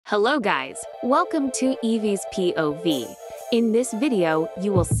Hello guys, welcome to YVY'S POV. In this video,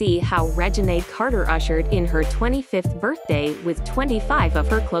 you will see how Reginae Carter ushered in her 25th birthday with 25 of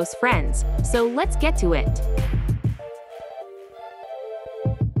her close friends. So let's get to it.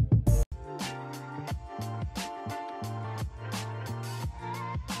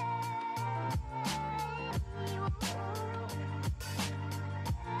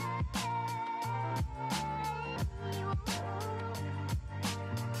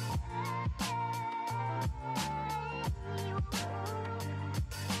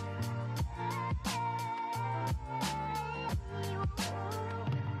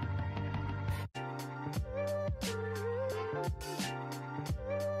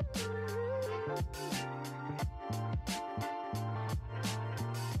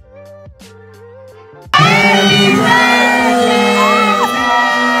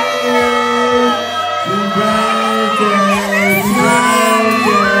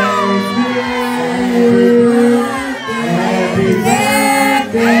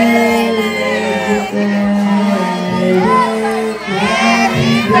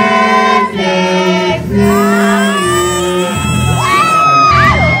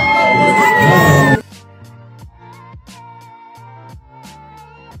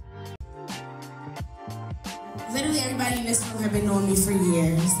 Literally everybody in this room have been knowing me for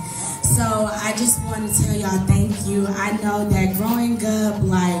years. So I just want to tell y'all thank you. I know that growing up,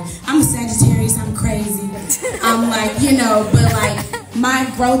 like, I'm a Sagittarius, I'm crazy. I'm like, but like, my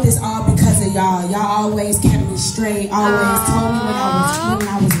growth is all because of y'all. Y'all always kept me straight, always told me when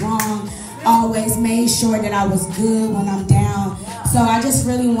I was wrong, always made sure that I was good when I'm down. So I just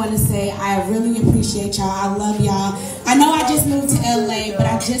really want to say I really appreciate y'all. I love y'all. I know I just moved to LA, but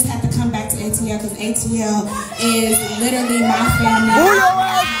I just have to come back to ATL because ATL is literally my family.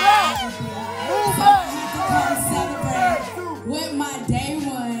 So I have to come celebrate with my day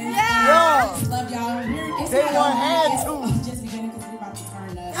one. I just love y'all. It's day one and two. I'm just beginning because we're about to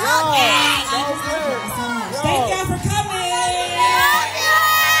turn up. Thank y'all for coming.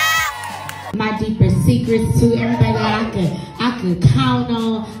 My deepest secrets to everybody that I could count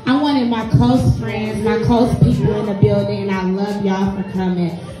on. I wanted my close friends, my close people in the building, and I love y'all for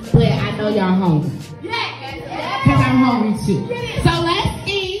coming. But I know y'all hungry. Because I'm hungry too. So let's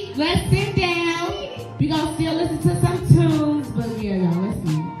eat, let's sit down. We're going to still listen to some tunes, but yeah, y'all, let's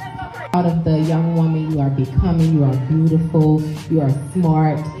eat. Out of the young woman you are becoming, you are beautiful, you are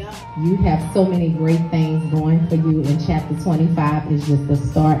smart. You have so many great things going for you, and chapter 25 is just the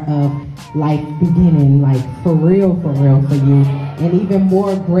start of life beginning, like for real for you, and even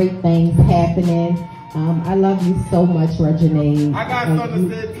more great things happening. I love you so much, Reginae. I got something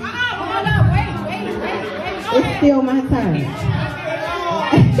to say. Hold up, wait. It's still my turn.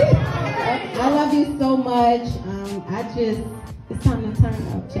 I love you so much. It's time to turn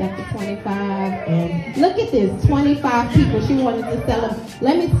up chapter 25, and look at this, 25 people. She wanted to celebrate.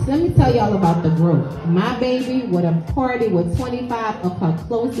 Let me tell y'all about the group. My baby with a party with 25 of her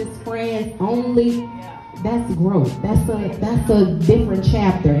closest friends only. That's growth. That's a different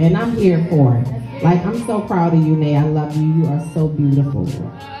chapter, and I'm here for it. Like, I'm so proud of you, Nay. I love you. You are so beautiful.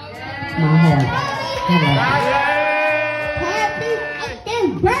 My heart. I love you. Happy fucking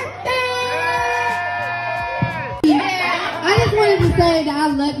birthday! To say that I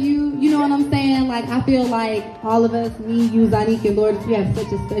love you, you know what I'm saying? Like, I feel like all of us, me, you, Zanique, and Lord, we have such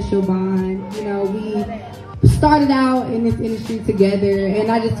a special bond. We started out in this industry together,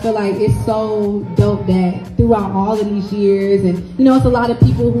 and I just feel like it's so dope that throughout all of these years, and it's a lot of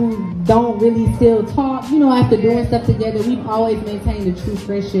people who don't really still talk, after doing stuff together, we've always maintained a true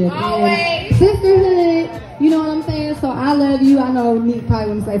friendship and sisterhood, you know what I'm saying? So I love you. I know Nick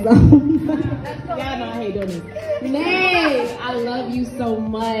probably want to say something. Y'all know I hate doing this. Nay, I love you so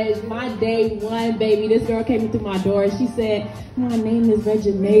much. My day one, baby. This girl came through my door and she said, "My name is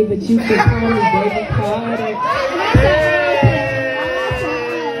Reginae, but you can call me Baby Carter." And I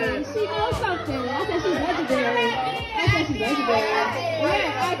said, "She knows something." I said, "She's legendary."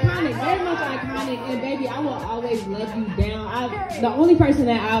 Yeah, iconic, very much iconic. And baby, I will always love you down. The only person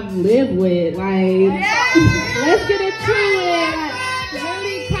that I've lived with, like, let's get into it. Like,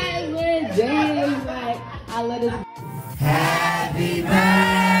 really tight with James. Like, I love this. Happy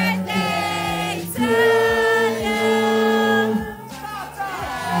birthday to you.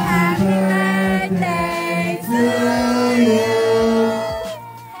 Happy birthday to you.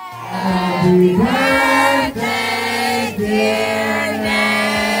 Happy birthday, dear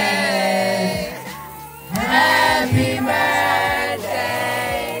Nay. Happy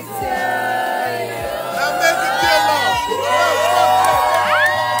birthday to you. Now make it get long.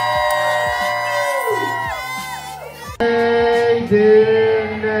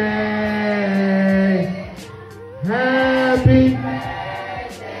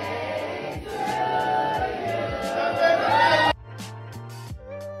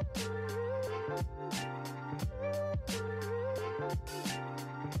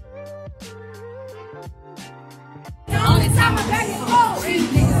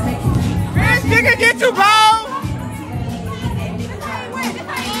 Rich nigga get you, bro.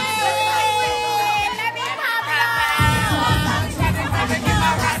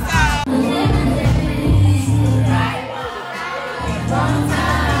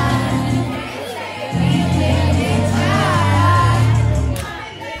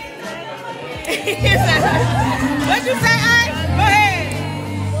 What'd you say, Ike? Go ahead.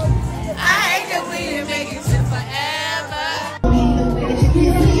 I hate that we didn't make it to forever.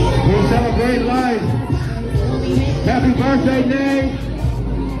 We celebrate life. Happy birthday, Nay.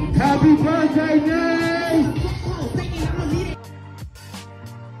 Happy birthday, Nay.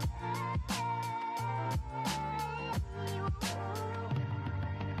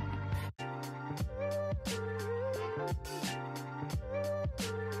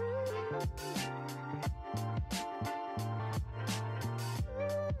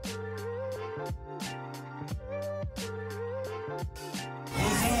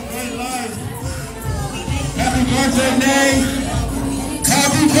 Happy birthday, Nay.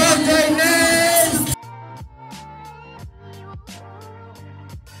 Happy birthday, Nay.